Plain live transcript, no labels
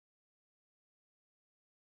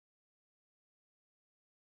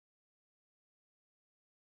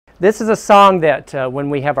This is a song that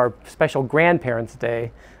when we have our special Grandparents'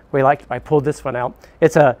 Day, I pulled this one out.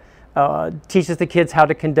 It's teaches the kids how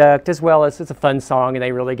to conduct, as well as it's a fun song, and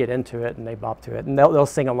they really get into it and they bop to it, and they'll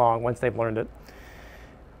sing along once they've learned it.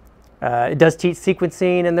 It does teach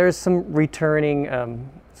sequencing, and there's some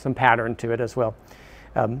returning, some pattern to it as well.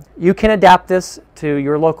 You can adapt this to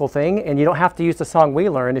your local thing, and you don't have to use the song we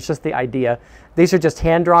learned. It's just the idea. These are just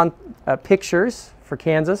hand-drawn pictures for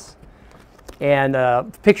Kansas, and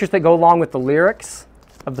pictures that go along with the lyrics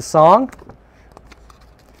of the song.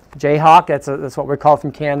 Jayhawk, that's what we're called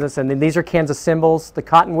from Kansas. And then these are Kansas symbols: the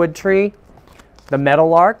cottonwood tree, the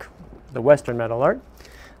meadowlark, the western meadowlark,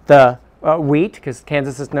 the wheat, because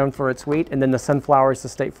Kansas is known for its wheat, and then the sunflower is the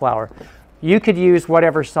state flower. You could use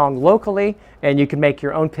whatever song locally, and you can make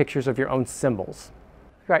your own pictures of your own symbols.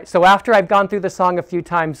 Right, so after I've gone through the song a few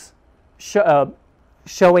times,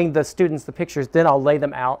 showing the students the pictures, then I'll lay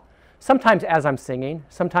them out. Sometimes as I'm singing,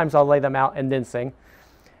 sometimes I'll lay them out and then sing.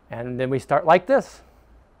 And then we start like this.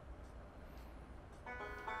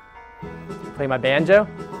 Play my banjo.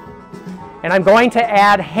 And I'm going to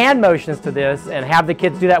add hand motions to this and have the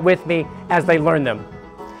kids do that with me as they learn them.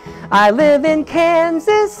 I live in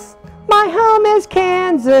Kansas, my home is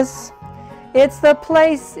Kansas. It's the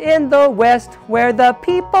place in the West where the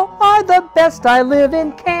people are the best. I live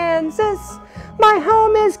in Kansas, my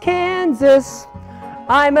home is Kansas.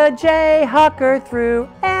 I'm a Jayhawker through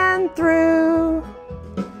and through.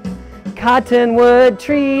 Cottonwood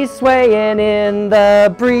trees swaying in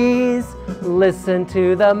the breeze. Listen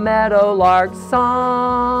to the meadowlark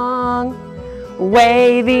song.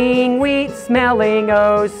 Waving wheat smelling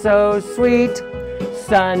oh so sweet.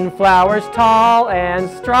 Sunflowers tall and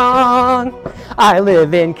strong. I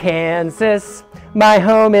live in Kansas, my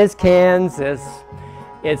home is Kansas.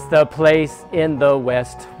 It's the place in the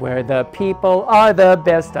West where the people are the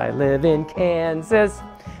best. I live in Kansas,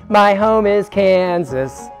 my home is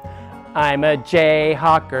Kansas. I'm a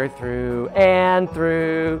Jayhawker through and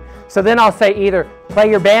through. So then I'll say either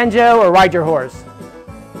play your banjo or ride your horse.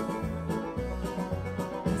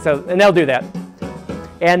 And they'll do that.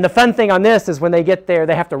 And the fun thing on this is when they get there,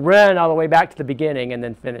 they have to run all the way back to the beginning and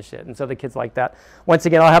then finish it. And so the kids like that. Once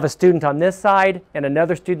again, I'll have a student on this side and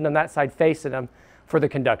another student on that side facing them for the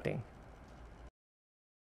conducting.